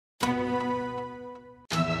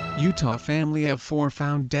Utah family of 4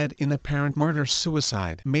 found dead in apparent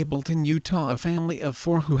murder-suicide. Mapleton, Utah. A family of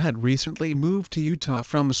 4 who had recently moved to Utah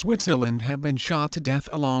from Switzerland have been shot to death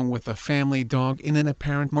along with a family dog in an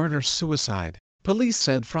apparent murder-suicide, police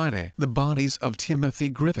said Friday. The bodies of Timothy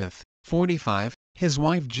Griffith, 45, his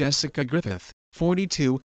wife Jessica Griffith,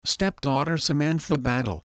 42, stepdaughter Samantha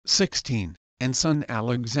Battle, 16, and son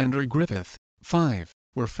Alexander Griffith, 5,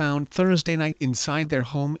 were found Thursday night inside their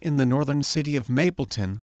home in the northern city of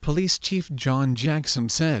Mapleton, Police Chief John Jackson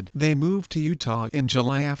said. They moved to Utah in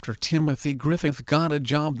July after Timothy Griffith got a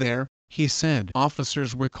job there, he said.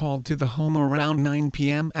 Officers were called to the home around 9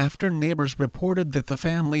 p.m. after neighbors reported that the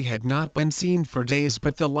family had not been seen for days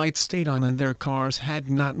but the lights stayed on and their cars had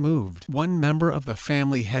not moved. One member of the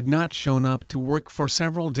family had not shown up to work for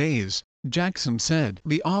several days, Jackson said.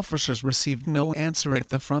 The officers received no answer at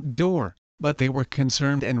the front door, but they were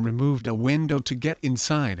concerned and removed a window to get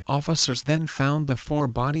inside. Officers then found the 4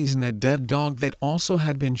 bodies and a dead dog that also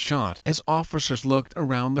had been shot. As officers looked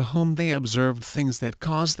around the home they observed things that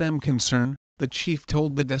caused them concern, the chief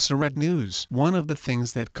told the Deseret News. One of the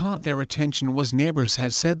things that caught their attention was neighbors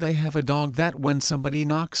had said they have a dog that when somebody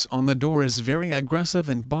knocks on the door is very aggressive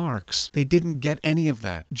and barks. They didn't get any of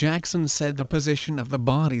that. Jackson said the position of the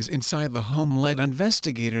bodies inside the home led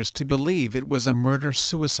investigators to believe it was a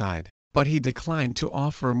murder-suicide, but he declined to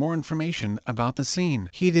offer more information about the scene.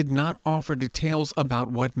 He did not offer details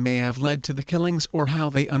about what may have led to the killings or how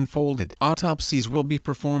they unfolded. Autopsies will be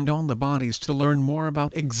performed on the bodies to learn more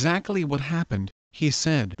about exactly what happened, he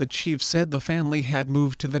said. The chief said the family had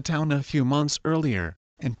moved to the town a few months earlier,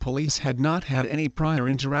 and police had not had any prior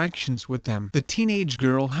interactions with them. The teenage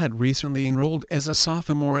girl had recently enrolled as a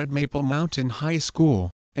sophomore at Maple Mountain High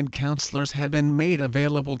School, and counselors had been made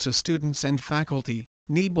available to students and faculty,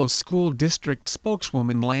 Nebo School District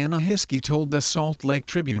spokeswoman Lana Hiskey told the Salt Lake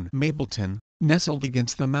Tribune. Mapleton, nestled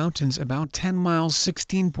against the mountains about 10 miles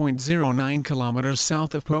 (16.09 kilometers)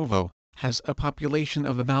 south of Provo, has a population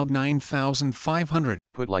of about 9,500.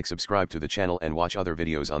 Subscribe to the channel and watch other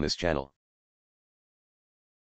videos on this channel.